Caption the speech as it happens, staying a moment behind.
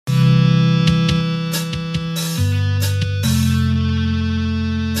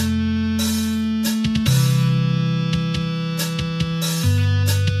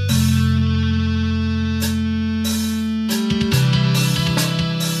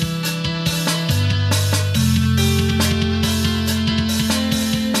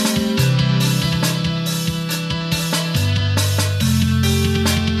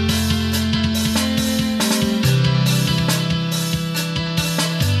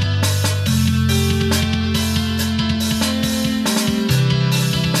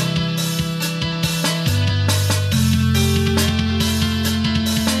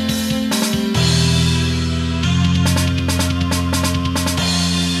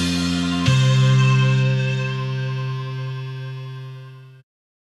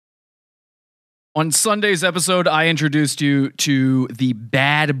On Sunday's episode, I introduced you to the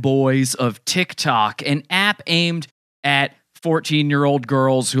bad boys of TikTok, an app aimed at 14-year-old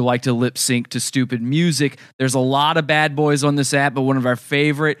girls who like to lip sync to stupid music. There's a lot of bad boys on this app, but one of our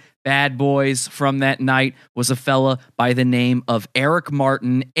favorite bad boys from that night was a fella by the name of Eric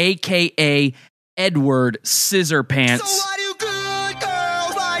Martin, a.k.a. Edward Scissorpants. So why do good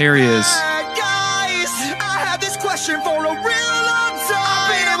girls like Here he is. bad guys? I have this question for a real long time.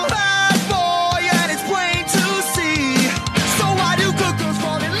 I've been a bad boy and it's plain to see. So why do good girls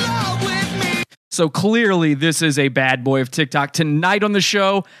fall in love with me? So clearly, this is a bad boy of TikTok. Tonight on the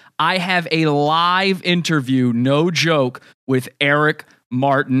show, I have a live interview, no joke, with Eric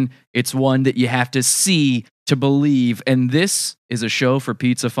Martin. It's one that you have to see to believe. And this is a show for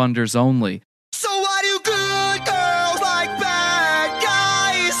pizza funders only. So why do good girls like bad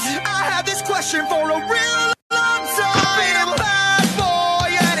guys? I have this question for a real long time. I've been a bad boy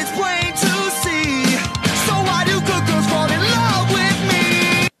and it's plain to see. So why do good girls fall in love with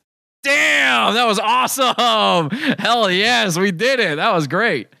me? Damn, that was awesome. Hell yes, we did it. That was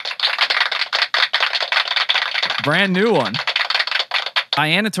great. Brand new one.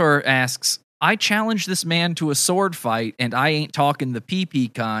 Ianator asks, I challenged this man to a sword fight and I ain't talking the pee-pee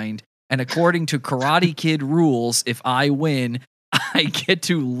kind. And according to Karate Kid rules, if I win, I get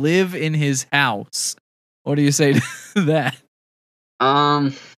to live in his house. What do you say to that?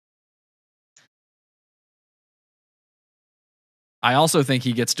 I also think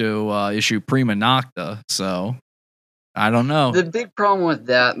he gets to issue prima nocta, so I don't know. The big problem with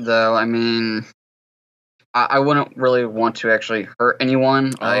that, though, I mean, I wouldn't really want to actually hurt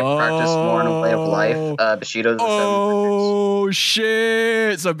anyone. I practice more in a way of life. Bushido's the Oh,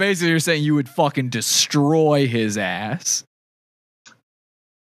 shit. So basically, you're saying you would fucking destroy his ass.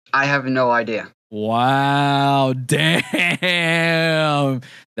 I have no idea. Wow. Damn.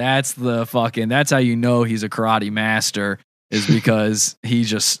 That's how you know he's a karate master, is because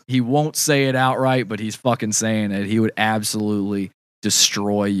he won't say it outright, but he's fucking saying it. He would absolutely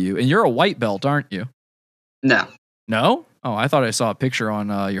destroy you. And you're a white belt, aren't you? No. No? Oh, I thought I saw a picture on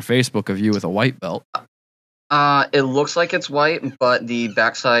your Facebook of you with a white belt. It looks like it's white, but the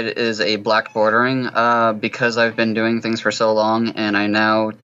backside is a black bordering because I've been doing things for so long, and I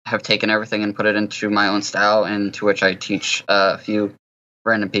now have taken everything and put it into my own style, and to which I teach a few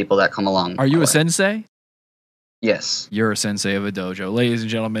random people that come along. Are you a sensei? Yes. You're a sensei of a dojo. Ladies and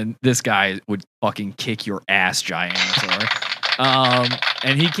gentlemen, this guy would fucking kick your ass, Giantor.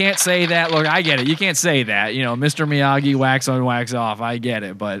 And he can't say that. Look, I get it. You can't say that. You know, Mr. Miyagi, wax on, wax off. I get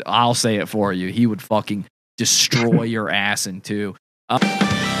it, but I'll say it for you. He would fucking destroy your ass in two.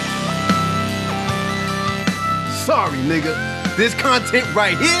 Sorry, nigga. This content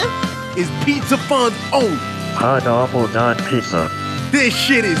right here is Pizza Funds only. Pineapple Don Pizza. This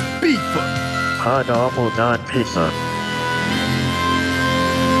shit is beefer. Pineapple Don Pizza.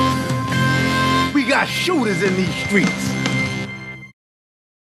 We got shooters in these streets.